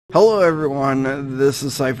Hello everyone, this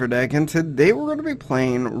is Cipher, and today we're going to be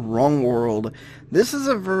playing Wrongworld. This is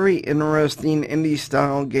a very interesting indie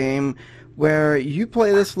style game where you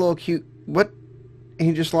play this little cute, what?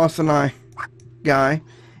 He just lost an eye guy.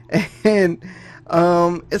 And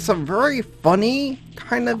it's a very funny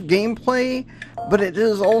kind of gameplay, but it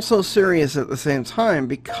is also serious at the same time,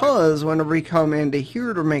 because whenever you come into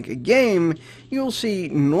here to make a game, you'll see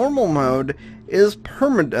normal mode is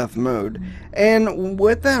permadeath mode. And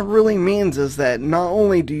what that really means is that not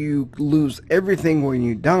only do you lose everything when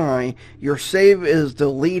you die, your save is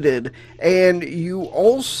deleted, and you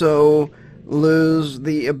also lose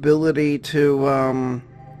the ability to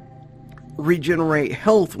regenerate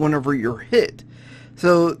health whenever you're hit.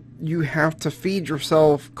 So you have to feed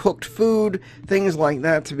yourself cooked food, things like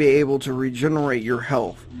that, to be able to regenerate your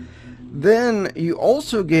health. Then you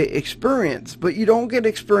also get experience, but you don't get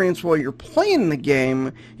experience while you're playing the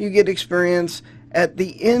game. You get experience at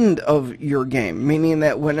the end of your game, meaning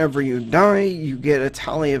that whenever you die, you get a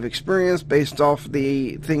tally of experience based off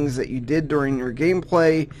the things that you did during your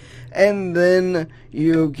gameplay, and then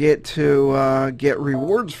you get to get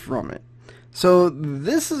rewards from it. So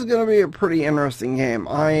this is going to be a pretty interesting game.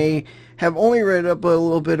 I have only read up a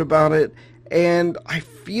little bit about it, and I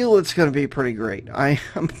feel it's going to be pretty great. I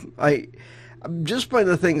just by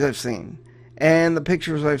the things I've seen and the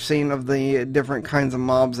pictures I've seen of the different kinds of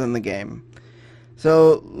mobs in the game.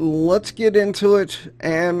 So let's get into it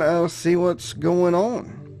and see what's going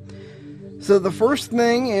on. So the first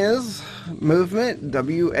thing is movement,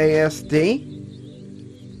 WASD.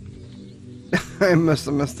 I must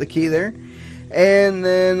have missed the key there. And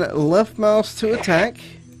then left mouse to attack.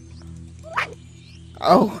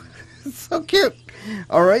 Oh, it's so cute.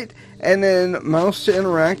 Alright, and then mouse to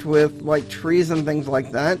interact with like trees and things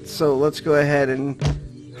like that. So let's go ahead and...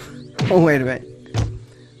 Oh, wait a minute.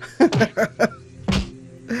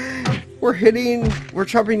 We're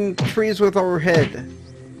chopping trees with our head.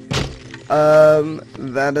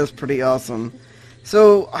 That is pretty awesome.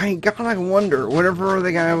 So I gotta wonder, whenever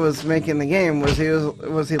the guy was making the game, was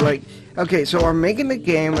he like, okay, so I'm making the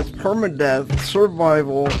game, it's permadeath,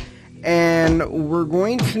 survival, and we're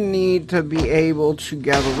going to need to be able to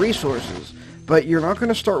gather resources, but you're not going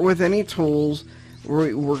to start with any tools.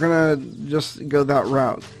 We're going to just go that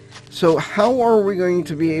route. So how are we going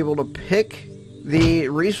to be able to pick the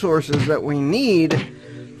resources that we need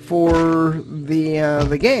for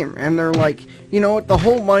the game? And they're like, you know what, the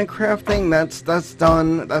whole Minecraft thing, that's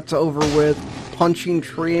done, that's over with, punching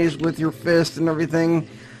trees with your fist and everything.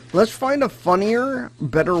 Let's find a funnier,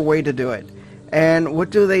 better way to do it. And what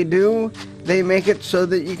do? They make it so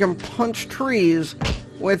that you can punch trees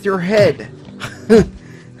with your head.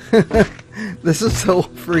 This is so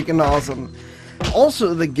freaking awesome.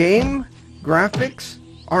 Also, the game graphics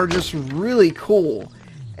are just really cool.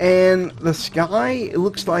 And the sky, it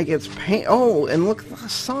looks like it's paint. Oh, and look at the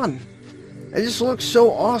sun. It just looks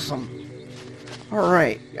so awesome.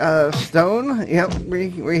 Alright, stone. Yep,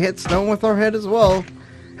 we hit stone with our head as well.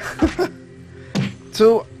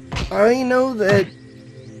 So, I know that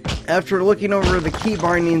after looking over the key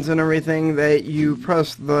bindings and everything, that you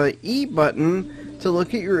press the E button to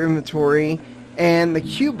look at your inventory and the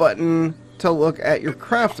Q button to look at your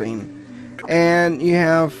crafting. And you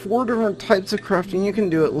have 4 different types of crafting you can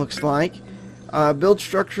do, it looks like. Build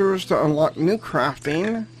structures to unlock new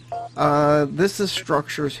crafting. This is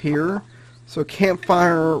structures here. So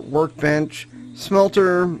campfire, workbench,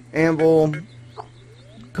 smelter, anvil,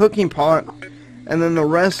 cooking pot, and then the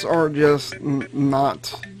rest are just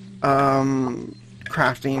not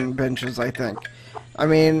crafting benches, I think. I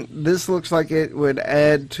mean, this looks like it would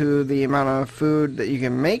add to the amount of food that you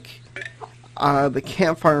can make. The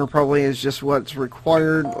campfire probably is just what's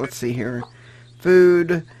required. Let's see here.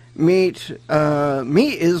 Food, meat.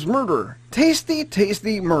 Meat is murder. Tasty,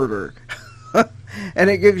 tasty murder. And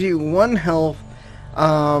it gives you 1 health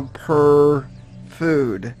per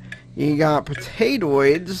food. You got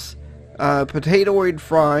potatoids, potatoid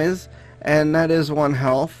fries, and that is 1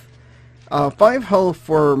 health. 5 health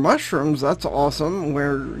for mushrooms, that's awesome,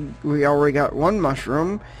 where we already got 1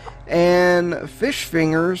 mushroom. And fish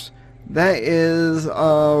fingers, that is 2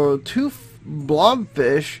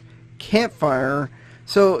 blobfish, campfire.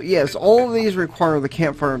 So yes, all of these require the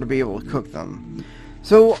campfire to be able to cook them.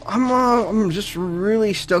 So I'm just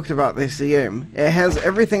really stoked about this game. It has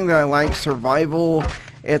everything that I like. Survival.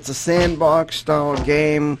 It's a sandbox style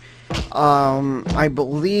game. I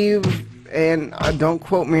believe, and don't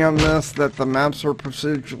quote me on this, that the maps are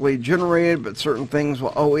procedurally generated, but certain things will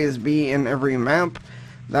always be in every map.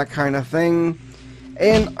 That kind of thing.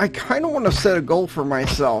 And I kind of want to set a goal for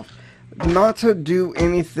myself, not to do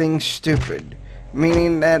anything stupid.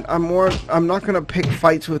 meaning that I'm not going to pick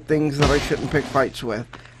fights with things that I shouldn't pick fights with.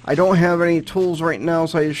 I don't have any tools right now,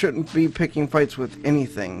 so I shouldn't be picking fights with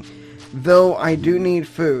anything. Though I do need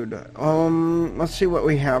food. Let's see what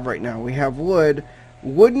we have right now. We have wood.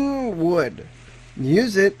 Wooden wood.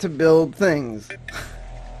 Use it to build things.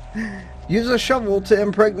 Use a shovel to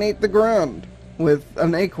impregnate the ground with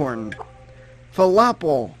an acorn.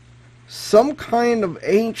 Falafel. Some kind of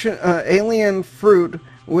ancient alien fruit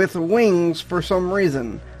with wings for some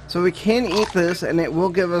reason. So we can eat this and it will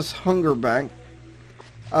give us hunger back.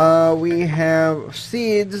 We have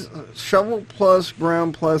seeds. Shovel plus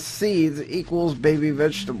ground plus seeds equals baby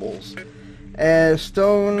vegetables.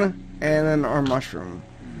 Stone and then our mushroom.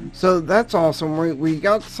 So that's awesome. We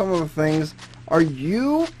got some of the things. Are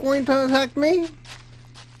you going to attack me?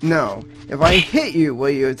 No. If I hit you, will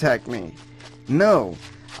you attack me? No.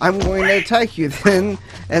 I'm going to attack you then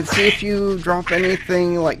and see if you drop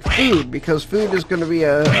anything like food, because food is going to be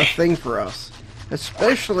a thing for us.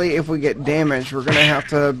 Especially if we get damaged, we're going to have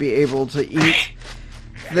to be able to eat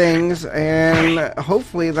things, and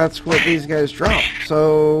hopefully that's what these guys drop.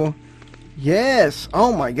 So, yes.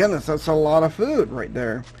 Oh my goodness, that's a lot of food right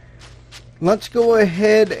there. Let's go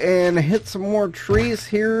ahead and hit some more trees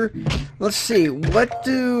here. Let's see, what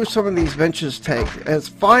do some of these benches take? It's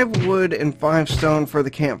 5 wood and 5 stone for the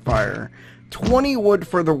campfire, 20 wood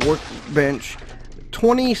for the workbench,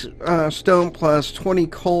 20 stone plus 20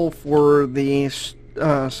 coal for the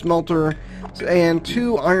smelter, and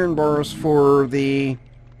 2 iron bars for the...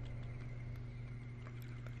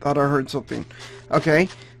 Thought I heard something. Okay.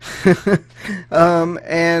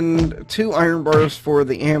 And 2 iron bars for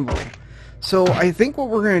the anvil. So I think what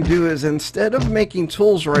we're going to do is, instead of making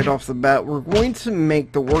tools right off the bat, we're going to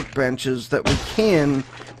make the workbenches that we can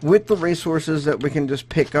with the resources that we can just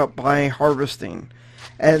pick up by harvesting.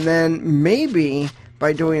 And then maybe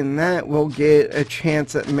by doing that we'll get a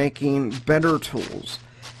chance at making better tools.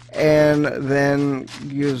 And then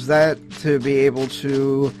use that to be able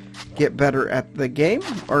to get better at the game,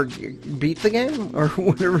 or beat the game, or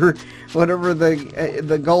whatever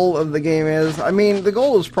the goal of the game is. I mean, the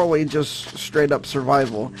goal is probably just straight up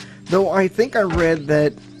survival. Though I think I read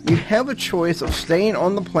that you have a choice of staying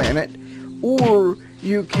on the planet, or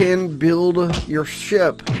you can build your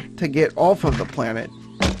ship to get off of the planet.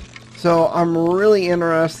 So I'm really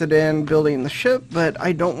interested in building the ship, but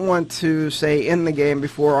I don't want to say in the game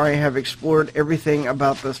before I have explored everything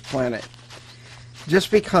about this planet.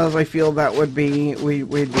 Just because I feel that would be, we'd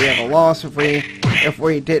be at a loss if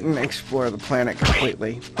we didn't explore the planet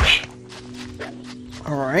completely.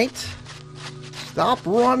 Alright. Stop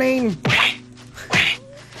running!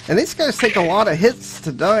 And these guys take a lot of hits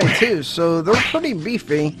to die too, so they're pretty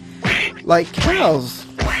beefy. Like cows.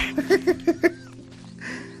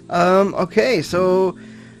 Okay, so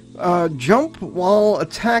jump while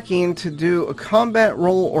attacking to do a combat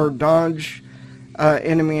roll or dodge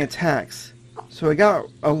enemy attacks. So we got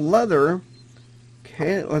a leather.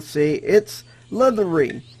 Okay, let's see. It's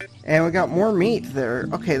leathery. And we got more meat there.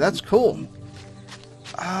 Okay, that's cool.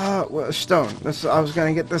 Well, stone. I was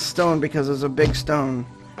going to get this stone because it's a big stone.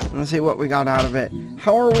 Let's see what we got out of it.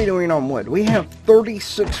 How are we doing on wood? We have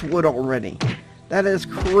 36 wood already. That is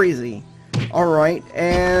crazy. Alright,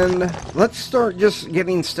 and let's start just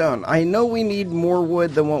getting stone. I know we need more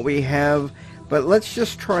wood than what we have, but let's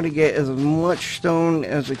just try to get as much stone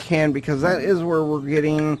as we can, because that is where we're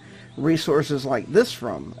getting resources like this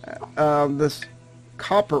from. This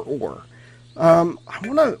copper ore. I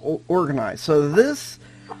want to organize. So this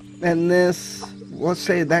and this, let's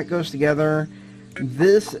say that goes together.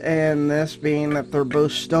 This and this, being that they're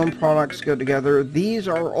both stone products, go together. These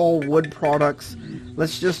are all wood products.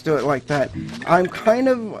 Let's just do it like that. I'm kind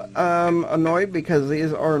of annoyed because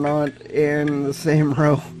these are not in the same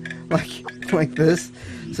row like this.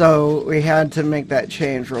 So we had to make that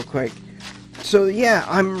change real quick. So yeah,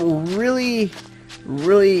 I'm really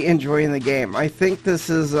enjoying the game. I think this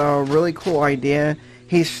is a really cool idea.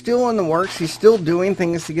 He's still in the works. He's still doing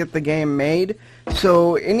things to get the game made.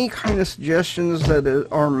 So any kind of suggestions that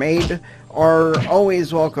are made are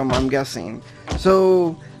always welcome, I'm guessing.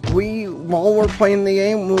 So while we're playing the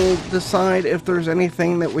game, we'll decide if there's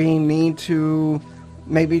anything that we need to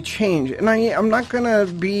maybe change. And I'm not gonna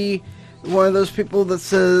be one of those people that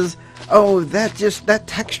says, oh, that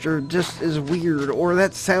texture just is weird, or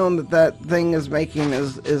that sound that thing is making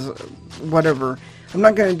is whatever. I'm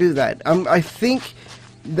not gonna do that. I think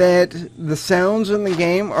that the sounds in the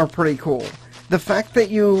game are pretty cool. The fact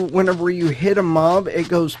that whenever you hit a mob, it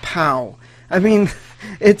goes pow. I mean,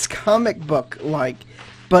 it's comic book-like,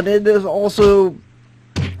 but it is also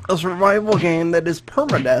a survival game that is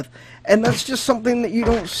permadeath, and that's just something that you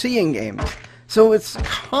don't see in games. So it's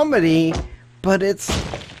comedy, but it's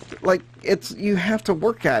like, you have to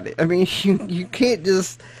work at it. I mean, you can't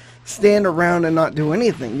just stand around and not do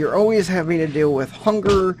anything. You're always having to deal with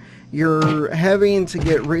hunger. You're having to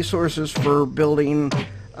get resources for building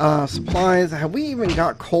supplies. Have we even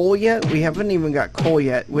got coal yet? We haven't even got coal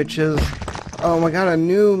yet, which is, oh, I got a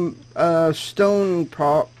new stone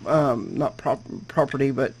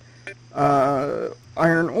property, but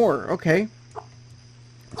iron ore. Okay,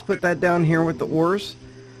 let's put that down here with the ores,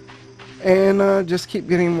 and just keep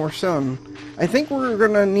getting more stone. I think we're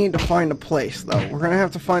gonna need to find a place, though. We're gonna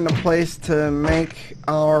have to find a place to make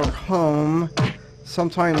our home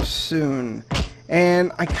sometime soon.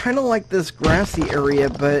 And I kind of like this grassy area,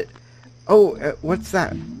 but oh, what's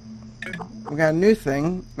that? We got a new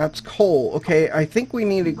thing. That's coal. Okay, I think we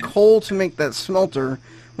needed coal to make that smelter.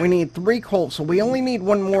 We need 3 coal, so we only need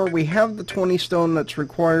 1 more. We have the 20 stone that's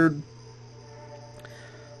required.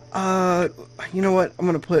 You know what? I'm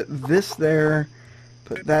gonna put this there,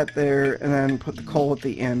 put that there, and then put the coal at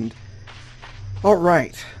the end. All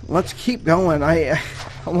right, let's keep going. I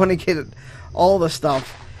want to get all the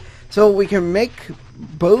stuff. So we can make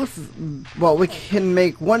both. Well, we can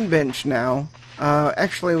make 1 bench now.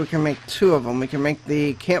 Actually, we can make 2 of them. We can make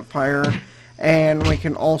the campfire, and we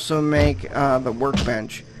can also make the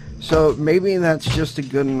workbench. So maybe that's just a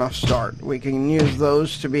good enough start. We can use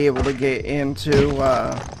those to be able to get into...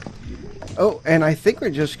 oh, and I think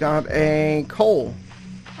we just got a coal.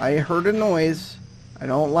 I heard a noise. I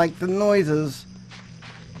don't like the noises.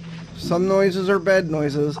 Some noises are bad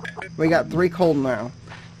noises. We got 3 coal now.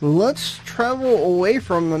 Let's travel away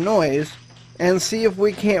from the noise and see if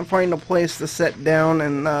we can't find a place to sit down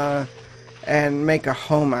and make a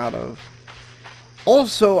home out of.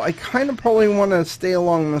 Also, I kind of probably want to stay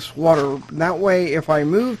along this water. That way, if I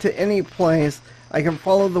move to any place, I can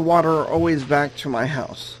follow the water always back to my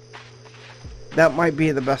house. That might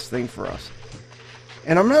be the best thing for us.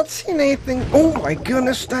 And I'm not seeing anything. Oh my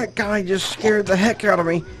goodness, that guy just scared the heck out of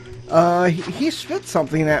me. He spit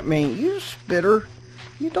something at me. You spitter.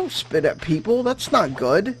 You don't spit at people. That's not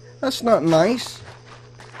good. That's not nice.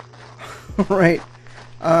 Right.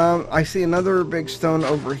 I see another big stone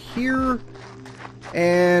over here.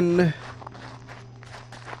 And...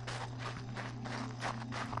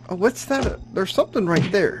 oh, what's that? There's something right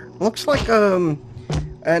there. Looks like an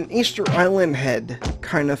Easter Island head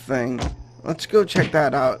kind of thing. Let's go check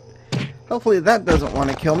that out. Hopefully that doesn't want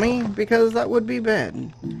to kill me, because that would be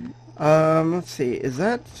bad. Let's see. Is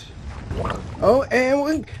that... oh,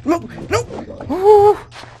 and... no! No! Ooh,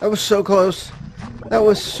 that was so close. That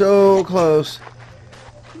was so close.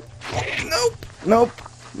 Nope! Nope!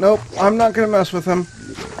 Nope. I'm not going to mess with him.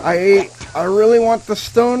 I really want the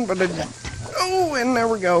stone, but I... oh, and there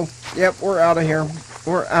we go. Yep, we're out of here.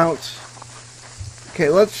 We're out. Okay,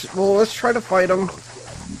 let's try to fight him.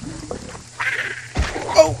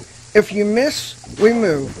 Oh! If you miss, we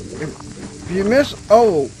move. If you miss...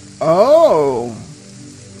 oh! Oh!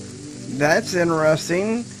 That's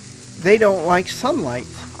interesting. They don't like sunlight.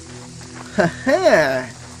 Haha!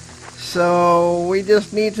 So, we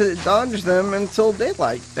just need to dodge them until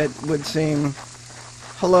daylight, it would seem.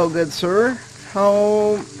 Hello, good sir.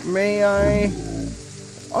 How may I...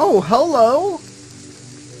 oh, hello!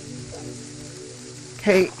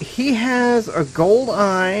 Okay, he has a gold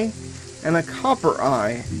eye and a copper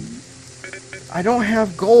eye. I don't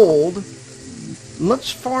have gold.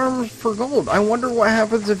 Let's farm for gold. I wonder what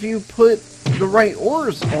happens if you put the right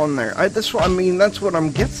ores on there. That's what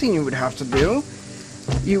I'm guessing you would have to do.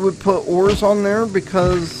 You would put ores on there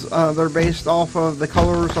because they're based off of the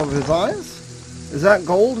colors of his eyes. Is that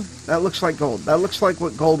gold? That looks like gold. That looks like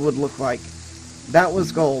what gold would look like. That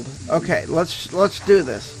was gold. Okay, let's do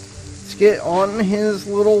this. Let's get on his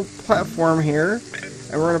little platform here,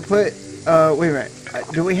 and we're gonna put. Wait a minute.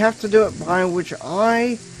 Do we have to do it by which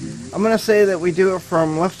eye? I'm gonna say that we do it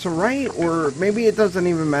from left to right, or maybe it doesn't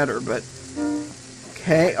even matter. But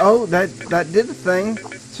okay. Oh, that did a thing.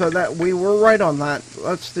 So that we were right on that.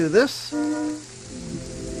 Let's do this.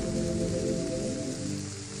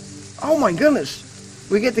 Oh my goodness.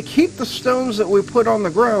 We get to keep the stones that we put on the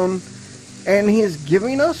ground, and he is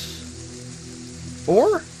giving us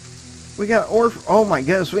ore? We got ore. Oh my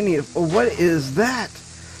goodness, we need... what is that?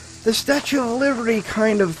 The Statue of Liberty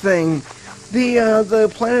kind of thing. The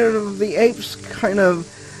Planet of the Apes kind of...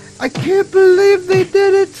 I can't believe they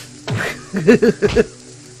did it!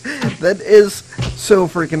 That is so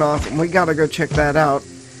freaking awesome. We gotta go check that out.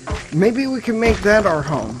 Maybe we can make that our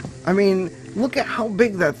home. I mean, look at how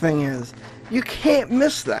big that thing is. You can't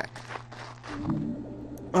miss that.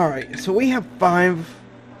 Alright, so we have 5.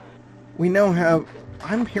 We now have...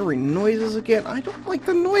 I'm hearing noises again. I don't like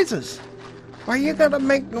the noises. Why you gotta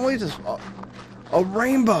make noises? A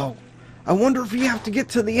rainbow. I wonder if you have to get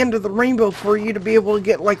to the end of the rainbow for you to be able to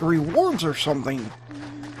get, like, rewards or something.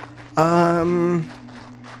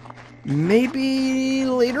 Maybe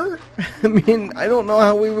later? I mean, I don't know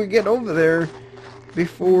how we would get over there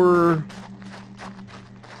before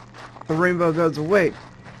the rainbow goes away.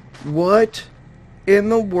 What in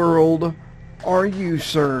the world are you,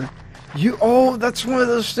 sir? Oh, that's one of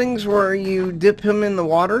those things where you dip him in the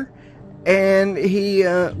water and he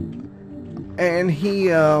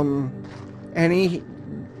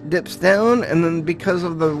dips down, and then because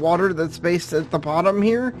of the water that's based at the bottom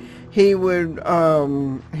here, he would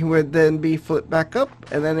then be flipped back up,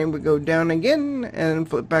 and then it would go down again and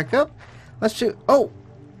flip back up. Let's do. Oh,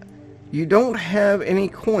 you don't have any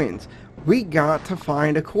coins. We got to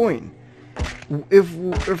find a coin.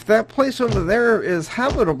 If that place over there is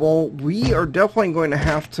habitable, we are definitely going to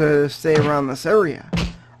have to stay around this area.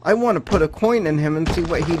 I want to put a coin in him and see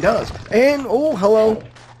what he does. And, oh, hello.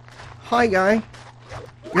 Hi, guy.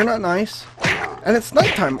 You're not nice. And it's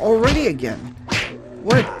nighttime already again.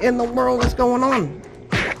 What in the world is going on?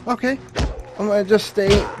 Okay. I'm going to just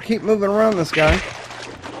keep moving around this guy.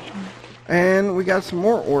 And we got some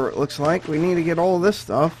more ore, it looks like. We need to get all this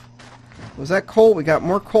stuff. Was that coal? We got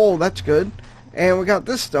more coal. That's good. And we got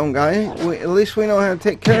this stone guy. At least we know how to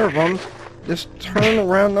take care of him. Just turn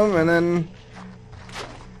around them and then...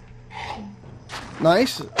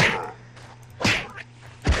 Nice.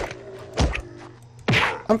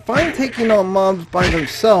 I'm fine taking on mobs by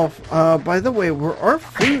themselves. By the way, our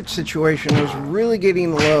food situation is really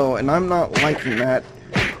getting low, and I'm not liking that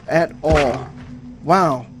at all.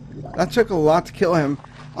 Wow. That took a lot to kill him.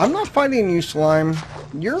 I'm not fighting you, slime.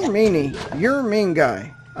 You're a meanie. You're a mean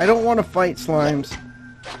guy. I don't want to fight slimes.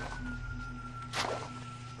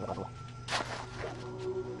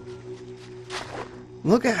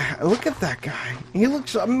 Look at that guy. He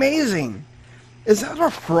looks amazing. Is that our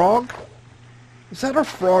frog? Is that our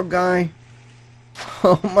frog guy?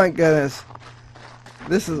 Oh my goodness.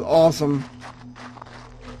 This is awesome.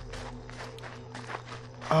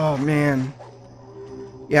 Oh man.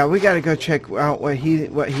 Yeah, we gotta go check out what he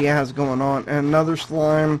has going on. And another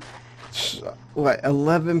slime. What,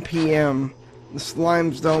 11 p.m. The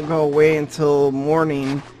slimes don't go away until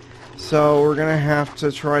morning. So we're gonna have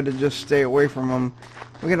to try to just stay away from them.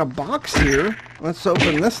 We got a box here. Let's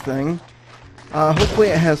open this thing. Hopefully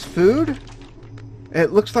it has food.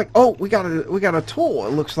 It looks like, oh, we got a tool.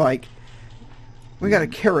 It looks like we got a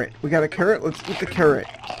carrot. We got a carrot. Let's eat the carrot.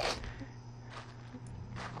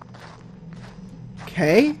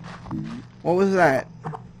 Okay. What was that?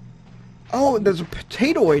 Oh, there's a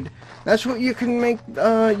potatoid. That's what you can make.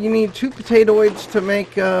 You need 2 potatoids to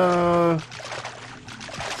make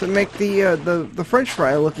the French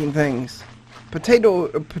fry looking things. Potato.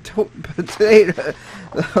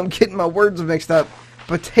 I'm getting my words mixed up.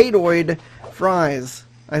 Potatoid fries,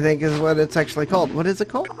 I think, is what it's actually called. What is it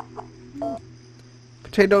called?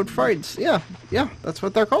 Potatoed fries. Yeah, that's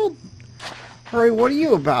what they're called. Alright, what are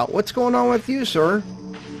you about? What's going on with you, sir?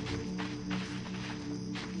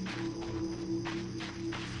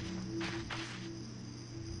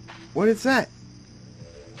 What is that?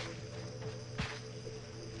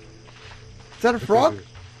 Is that a frog?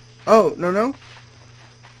 Oh, no.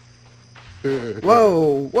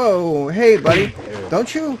 Whoa, hey, buddy.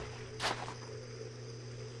 Don't you?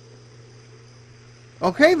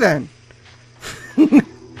 Okay, then.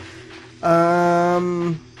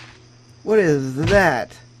 What is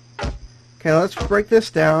that? Okay, let's break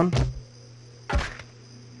this down.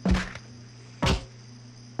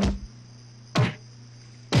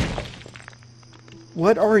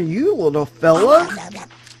 What are you, little fella?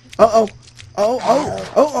 Uh-oh.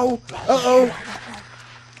 Uh-oh.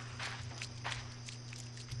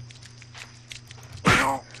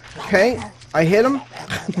 Okay, I hit him.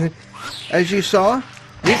 As you saw,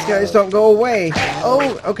 these guys don't go away.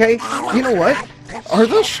 Oh, okay. You know what? Are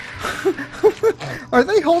those... Are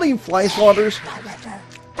they holding fly swatters?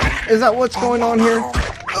 Is that what's going on here?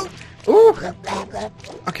 Oh. Ooh.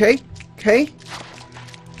 Okay.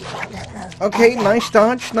 Okay, nice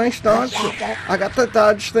dodge. I got the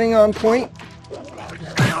dodge thing on point.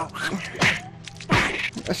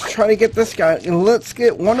 Let's try to get this guy. Let's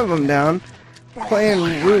get one of them down.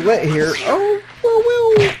 Playing roulette here.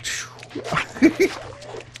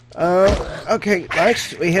 Oh, okay,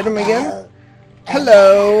 nice. We hit him again.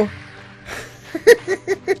 Hello.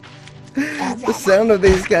 The sound of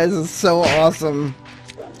these guys is so awesome.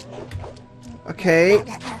 Okay.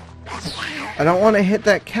 I don't want to hit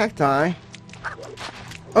that cacti.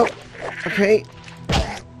 Oh, okay.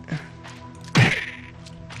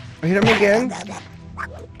 I hit him again.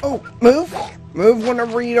 Oh, move! Move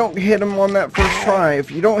whenever you don't hit him on that first try. If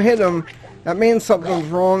you don't hit him, that means something's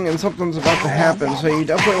wrong and something's about to happen, so you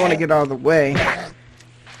definitely want to get out of the way.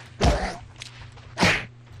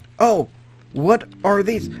 Oh, what are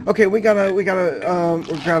these? Okay, we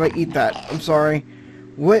gotta eat that. I'm sorry.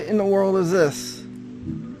 What in the world is this?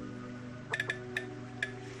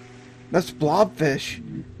 That's blobfish.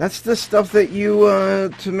 That's the stuff that you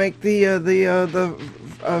to make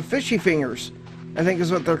the fishy fingers, I think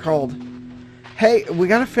is what they're called. Hey, we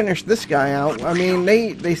gotta finish this guy out. I mean,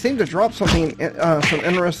 they seem to drop something, some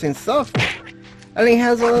interesting stuff, and he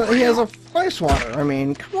has a fly swatter. I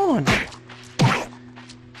mean, come on.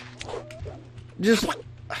 Just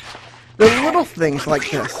the little things like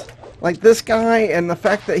this guy, and the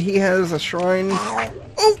fact that he has a shrine.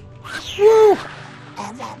 Oh, whoa!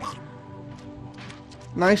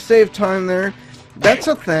 Nice save time there. That's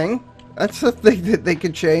a thing. That's a thing that they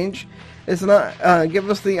could change. It's not give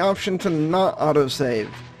us the option to not autosave,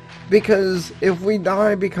 because if we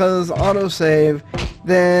die because autosave,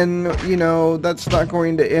 then you know that's not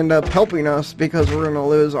going to end up helping us because we're going to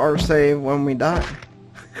lose our save when we die.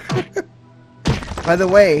 By the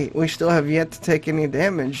way, we still have yet to take any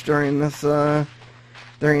damage during this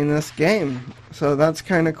game, so that's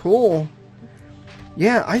kind of cool.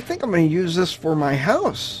 Yeah, I think I'm going to use this for my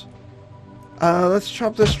house. Let's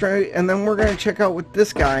chop this straight, and then we're going to check out what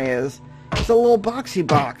this guy is. It's a little Boxy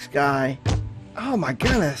Box guy. Oh my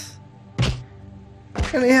goodness.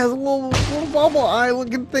 And he has a little bubble eye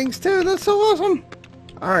looking things too. That's so awesome.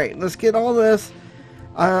 Alright, let's get all this.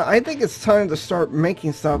 I think it's time to start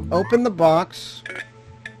making stuff. Open the box.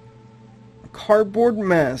 Cardboard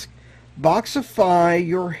mask. Boxify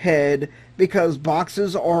your head because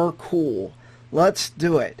boxes are cool. Let's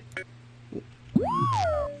do it.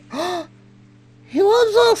 He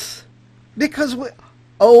loves us because we.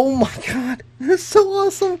 Oh my God, that's so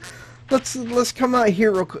awesome. Let's come out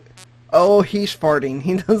here real quick. Oh, he's farting.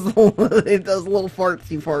 He does little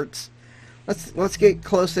farts. Let's get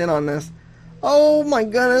close in on this. Oh my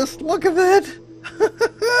goodness, look at that.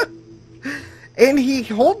 And he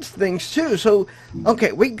holds things too. So,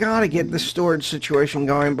 okay, we gotta get the storage situation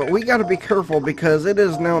going, but we gotta be careful because it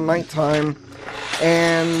is now nighttime,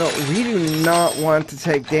 and we do not want to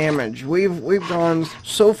take damage. We've gone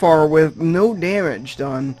so far with no damage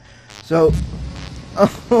done. So,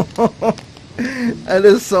 that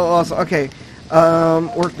is so awesome. Okay,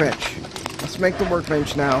 workbench. Let's make the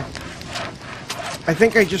workbench now. I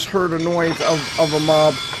think I just heard a noise of a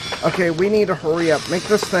mob. Okay, we need to hurry up. Make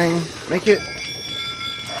this thing. Make it.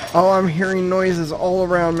 Oh, I'm hearing noises all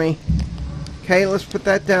around me. Okay, let's put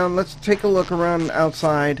that down. Let's take a look around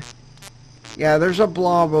outside. Yeah, there's a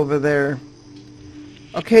blob over there.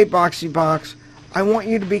 Okay, Boxy Box. I want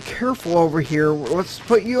you to be careful over here. Let's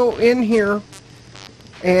put you in here.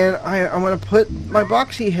 And I'm going to put my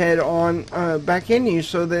Boxy head on back in you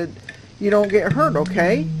so that you don't get hurt,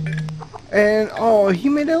 okay? And, oh, he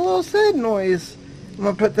made a little sad noise. I'm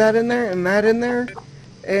going to put that in there and that in there.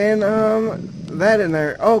 And, that in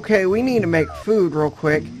there. Okay, we need to make food real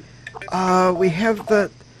quick. We have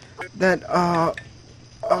that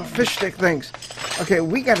fish stick things. Okay,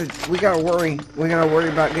 we gotta worry. We gotta worry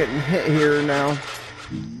about getting hit here now.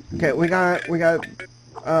 Okay, we got, where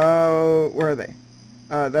are they?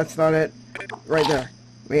 That's not it. Right there.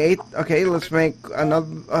 We ate, okay, let's make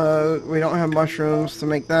another, we don't have mushrooms to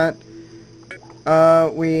make that.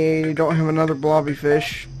 We don't have another blobby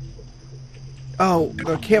fish. Oh,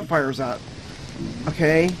 the campfire's out.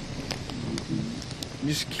 Okay.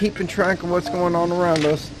 Just keeping track of what's going on around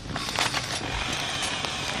us.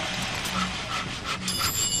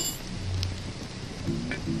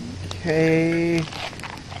 Okay.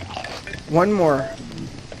 One more.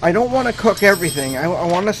 I don't want to cook everything. I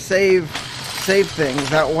want to save things.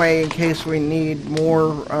 That way, in case we need more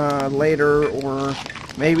later, or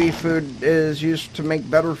maybe food is used to make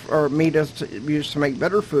better, or meat is used to make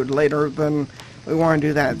better food later, then we want to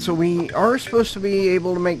do that. So we are supposed to be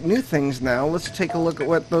able to make new things now. Let's take a look at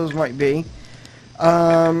what those might be.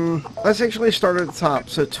 Let's actually start at the top.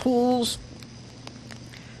 So tools.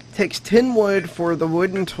 Takes 10 wood for the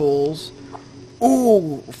wooden tools.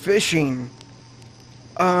 Ooh, fishing.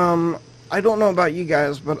 I don't know about you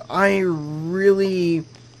guys, but I really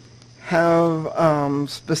have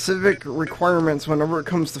specific requirements whenever it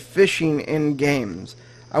comes to fishing in games.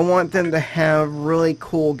 I want them to have really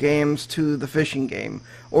cool games to the fishing game,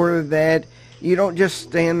 or that you don't just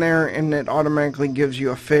stand there and it automatically gives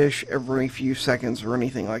you a fish every few seconds or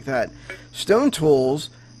anything like that. Stone tools,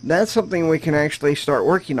 that's something we can actually start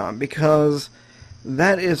working on, because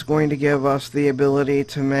that is going to give us the ability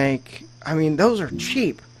to make, I mean, those are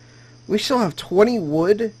cheap. We still have 20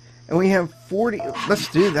 wood, and we have 40. Let's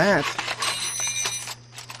do that.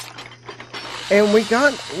 And we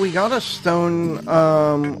got a stone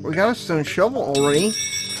shovel already.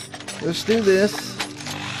 Let's do this.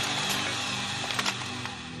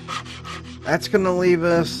 That's gonna leave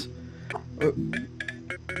us.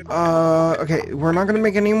 Okay, we're not gonna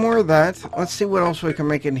make any more of that. Let's see what else we can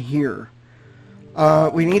make in here.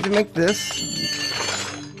 We need to make this.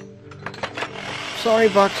 Sorry,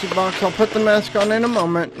 Boxy Box. I'll put the mask on in a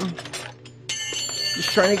moment.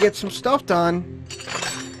 Just trying to get some stuff done.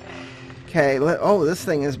 Okay. Oh, this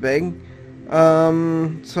thing is big.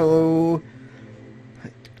 So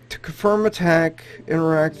to confirm attack,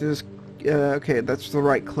 interact is okay. That's the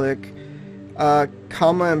right click.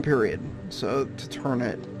 Comma and period. So to turn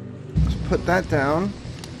it, let's put that down.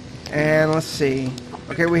 And let's see.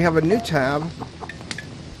 Okay, we have a new tab.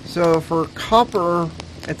 So for copper,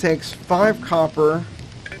 it takes 5 copper.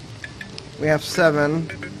 We have 7.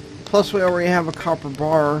 Plus we already have a copper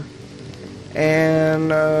bar.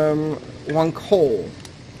 And 1 coal.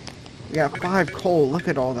 We got 5 coal. Look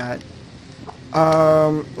at all that.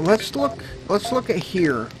 Let's look at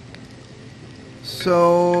here.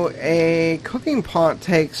 So a cooking pot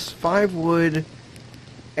takes 5 wood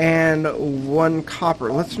and 1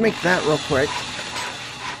 copper. Let's make that real quick.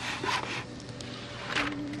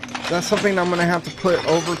 That's something I'm going to have to put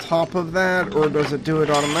over top of that, or does it do it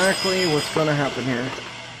automatically? What's going to happen here?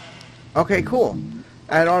 Okay, cool.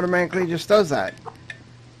 It automatically just does that.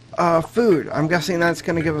 Food. I'm guessing that's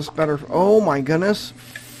going to give us better... Oh my goodness.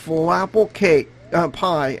 Flapple cake.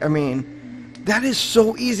 Pie, I mean. That is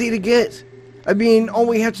so easy to get. I mean, all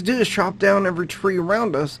we have to do is chop down every tree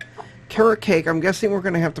around us. Carrot cake. I'm guessing we're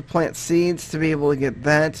going to have to plant seeds to be able to get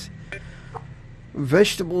that.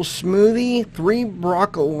 Vegetable smoothie, 3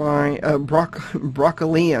 broccolian,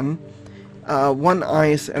 1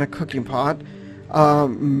 ice, and a cooking pot.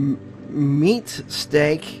 Meat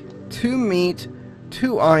steak, 2 meat,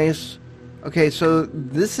 2 ice. Okay, so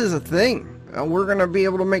this is a thing. We're going to be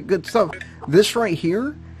able to make good stuff. This right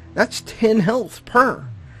here, that's 10 health per.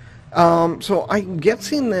 So I'm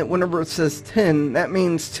guessing that whenever it says 10, that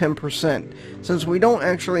means 10%. Since we don't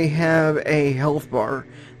actually have a health bar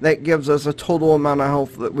that gives us a total amount of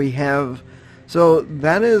health that we have. So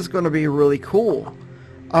that is going to be really cool.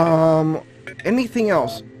 Anything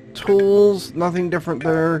else? Tools, nothing different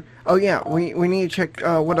there. Oh yeah, we need to check,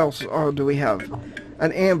 what else do we have?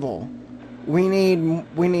 An anvil. We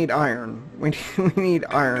need iron. We need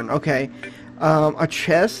iron, okay. A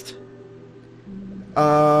chest.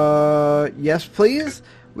 Yes please.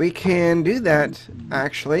 We can do that,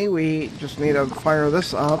 actually. We just need to fire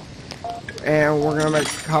this up. And we're going to make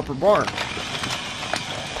a copper bar.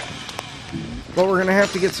 But we're going to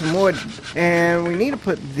have to get some wood. And we need to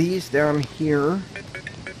put these down here.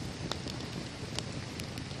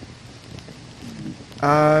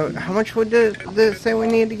 How much wood did it say we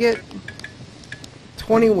need to get?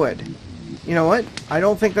 20 wood. You know what? I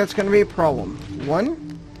don't think that's going to be a problem.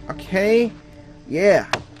 1. Okay. Yeah.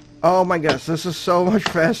 Oh my goodness. This is so much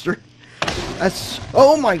faster. That's...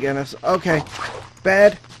 Oh my goodness. Okay.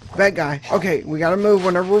 Bad guy. Okay, we gotta move.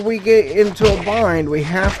 Whenever we get into a bind, we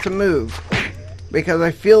have to move. Because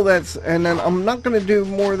I feel that's... And then I'm not gonna do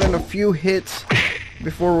more than a few hits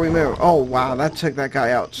before we move. Oh, wow, that took that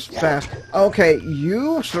guy out fast. Okay,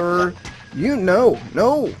 you, sir, you, no.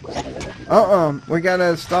 We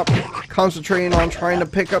gotta stop concentrating on trying to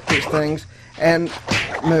pick up these things and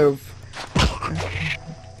move.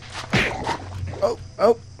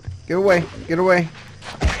 Oh, get away.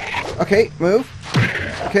 Okay, move.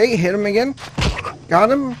 Okay, hit him again. Got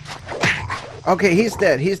him. Okay, he's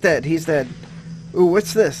dead. Ooh,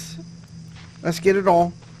 what's this? Let's get it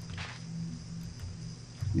all.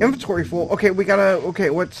 Inventory full. Okay, we gotta... Okay,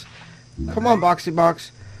 what's... Come on, Boxy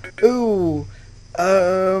Box. Ooh.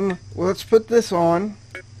 Well, let's put this on.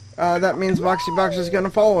 That means Boxy Box is gonna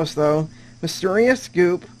follow us, though. Mysterious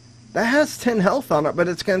Goop. That has 10 health on it, but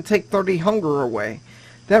it's gonna take 30 hunger away.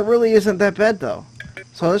 That really isn't that bad, though.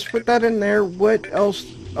 So let's put that in there. What else?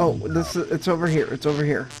 Oh, it's over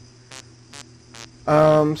here.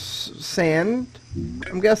 Sand,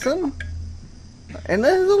 I'm guessing. And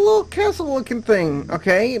there's a little castle looking thing.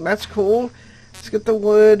 Okay, that's cool. Let's get the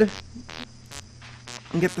wood.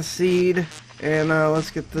 And get the seed. And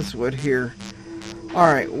let's get this wood here.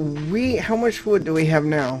 Alright, how much wood do we have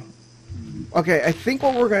now? Okay, I think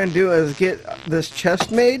what we're going to do is get this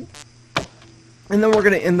chest made. And then we're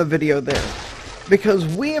going to end the video there. Because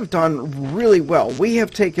we have done really well. We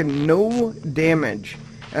have taken no damage.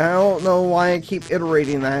 And I don't know why I keep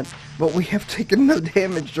iterating that. But we have taken no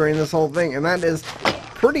damage during this whole thing. And that is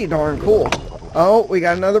pretty darn cool. Oh, we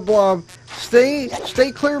got another blob. Stay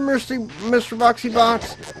clear, Mr. Boxy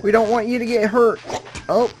Box. We don't want you to get hurt.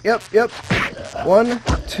 Oh, yep. 1,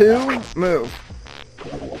 2, move.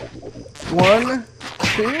 1,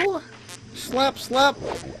 2, slap,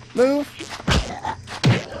 move.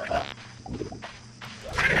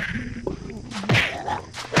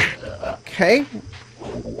 Okay.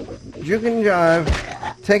 Juke and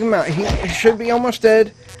jive. Take him out. He should be almost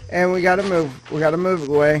dead. And we gotta move. We gotta move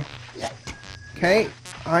away. Okay.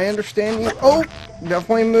 I understand you. Oh!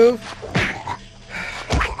 Definitely move.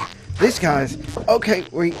 These guys. Okay.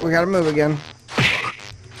 We gotta move again.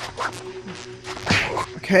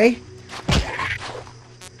 Okay.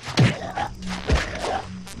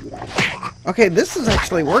 Okay, this is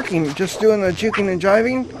actually working. Just doing the juking and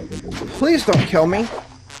jiving. Please don't kill me.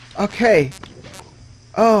 Okay.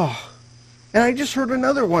 Oh. And I just heard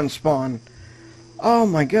another one spawn. Oh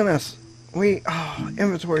my goodness.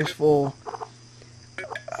 Inventory's full.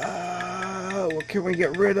 What can we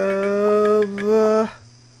get rid of?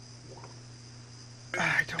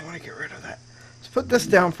 I don't want to get rid of that. Let's put this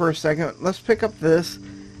down for a second. Let's pick up this.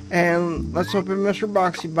 And let's open Mr.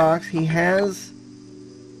 Boxy Box. He has...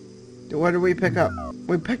 What did we pick up?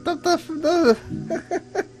 We picked up the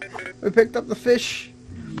we picked up the fish.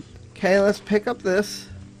 Okay, let's pick up this.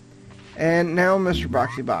 And now Mr.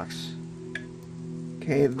 Boxy Box.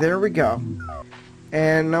 Okay, there we go.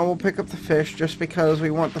 And now we'll pick up the fish just because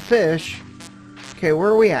we want the fish. Okay, where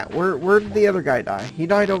are we at? Where did the other guy die? He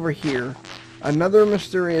died over here. Another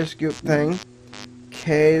mysterious goop thing.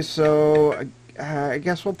 Okay, so I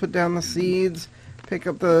guess we'll put down the seeds, pick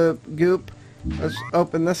up the goop. Let's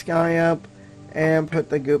open this guy up and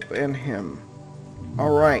put the goop in him.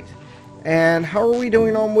 Alright. And how are we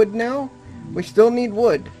doing on wood now? We still need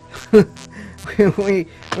wood. we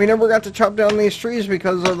never got to chop down these trees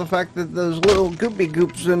because of the fact that those little goopy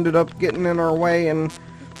goops ended up getting in our way, and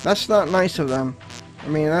that's not nice of them. I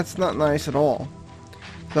mean, that's not nice at all.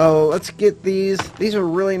 So let's get these. These are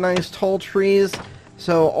really nice tall trees.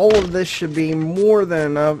 So all of this should be more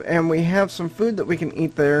than enough, and we have some food that we can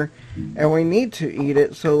eat there, and we need to eat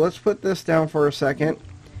it. So let's put this down for a second,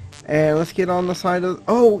 and let's get on the side of...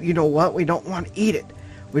 Oh, you know what? We don't want to eat it.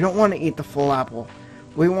 We don't want to eat the full apple.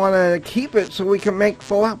 We want to keep it so we can make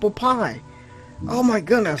full apple pie. Oh my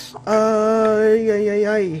goodness.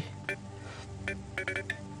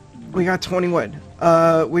 We got 20 wood.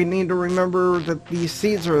 We need to remember that these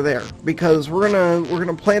seeds are there because we're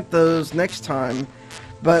gonna plant those next time.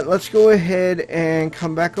 But let's go ahead and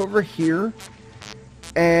come back over here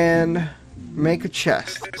and make a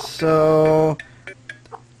chest. So,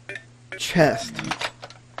 chest.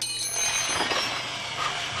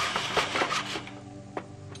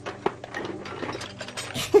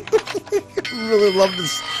 I really love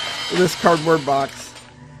this cardboard box.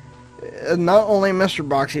 Not only Mr.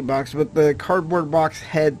 Boxy Box, but the cardboard box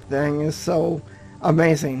head thing is so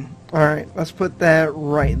amazing. Alright, let's put that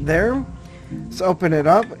right there. Let's open it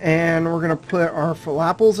up, and we're going to put our full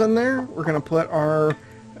apples in there. We're going to put our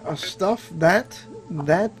stuff, that.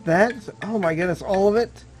 Oh my goodness, all of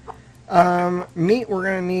it. Meat we're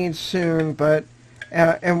going to need soon, but...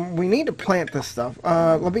 and we need to plant this stuff.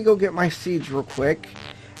 Let me go get my seeds real quick.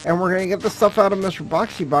 And we're going to get the stuff out of Mr.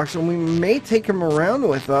 Boxy Box, and we may take him around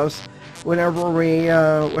with us whenever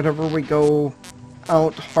we go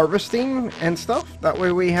out harvesting and stuff. That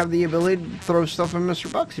way we have the ability to throw stuff in Mr.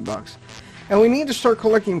 Boxy Box. And we need to start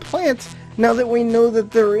collecting plants now that we know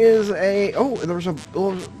that there is a... Oh, there's a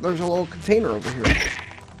little container over here.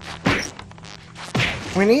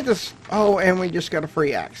 We need this... Oh, and we just got a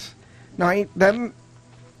free axe. Now, that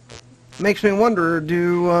makes me wonder,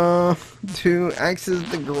 do axes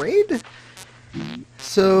degrade?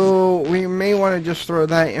 So, we may want to just throw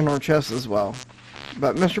that in our chest as well.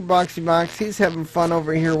 But Mr. Boxy Box, he's having fun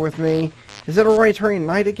over here with me. Is it already turning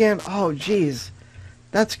night again? Oh, jeez.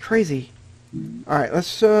 That's crazy. Alright,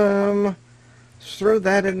 let's throw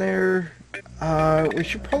that in there. We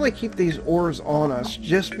should probably keep these ores on us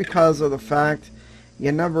just because of the fact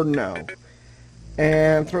you never know.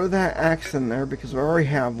 And throw that axe in there because we already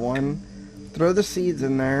have one. Throw the seeds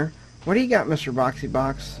in there. What do you got, Mr. Boxy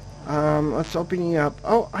Box? Let's open you up.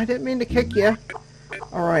 Oh, I didn't mean to kick you.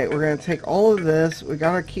 Alright, we're going to take all of this. We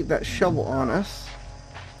got to keep that shovel on us.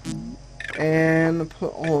 And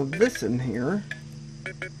put all of this in here.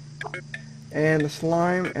 And the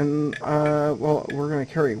slime, and, well, we're going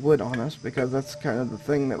to carry wood on us because that's kind of the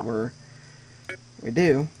thing that we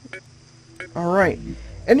do. Alright.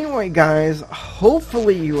 Anyway, guys,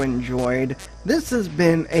 hopefully you enjoyed. This has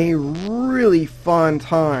been a really fun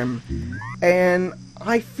time. And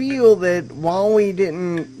I feel that while we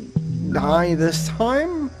didn't die this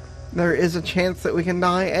time, there is a chance that we can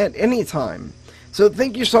die at any time. So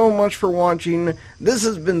thank you so much for watching. This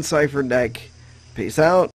has been Cipher Deck. Peace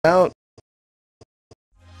out.